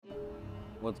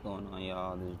What's going on,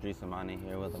 y'all? This is Drees Amani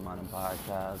here with the Amani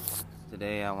Podcast.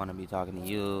 Today, I want to be talking to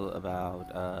you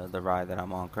about the ride that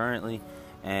I'm on currently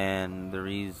and the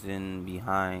reason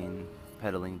behind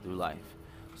pedaling through life.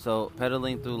 So,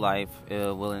 pedaling through life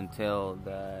will entail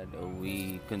that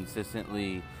we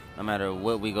consistently, no matter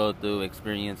what we go through,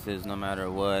 experiences, no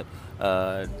matter what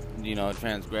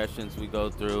transgressions we go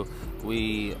through,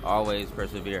 we always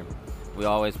persevere. We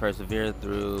always persevere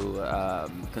through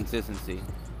consistency.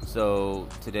 So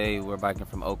today we're biking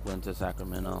from Oakland to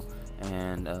Sacramento,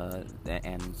 and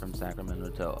from Sacramento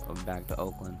to back to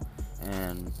Oakland,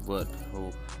 and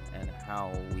and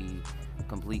how we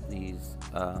complete these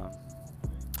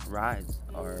rides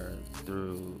are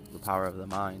through the power of the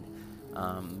mind.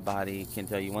 Body can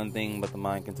tell you one thing, but the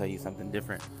mind can tell you something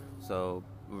different. So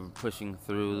we're pushing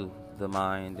through the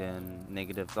mind and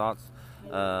negative thoughts.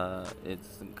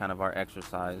 It's kind of our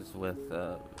exercise with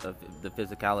the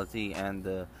physicality and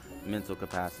the mental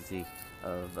capacity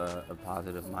of a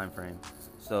positive mind frame.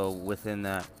 So within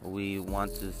that, we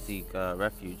want to seek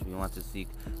refuge. We want to seek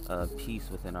peace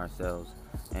within ourselves,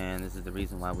 and this is the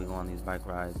reason why we go on these bike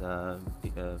rides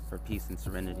for peace and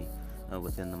serenity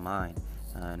within the mind.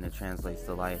 And it translates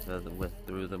to life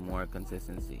through the more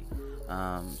consistency.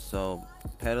 So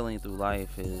pedaling through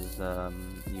life is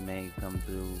you may come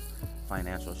through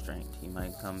financial strength, you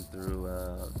might come through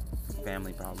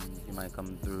family problems, you might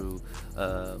come through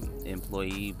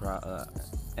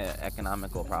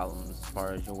economical problems as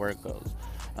far as your work goes.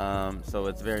 So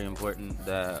it's very important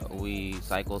that we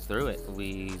cycle through it.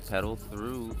 We pedal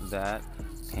through that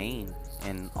pain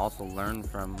and also learn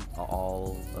from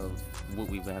all of what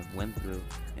we have went through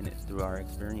through our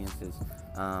experiences.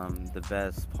 The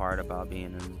best part about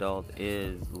being an adult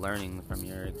is learning from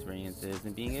your experiences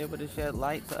and being able to shed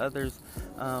light to others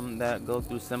that go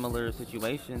through similar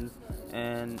situations,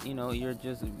 and you're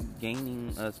just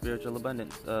gaining spiritual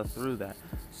abundance through that.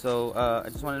 So I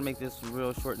just wanted to make this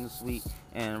real short and sweet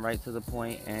and right to the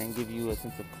point and give you a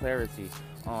sense of clarity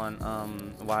on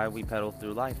why we pedal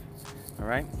through life. All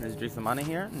right, this is Drees Amani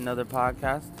here, another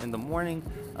podcast in the morning.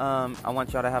 I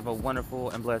want y'all to have a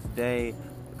wonderful and blessed day.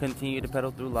 Continue to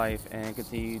pedal through life and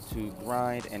continue to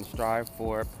grind and strive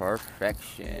for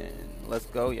perfection. Let's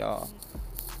go, y'all.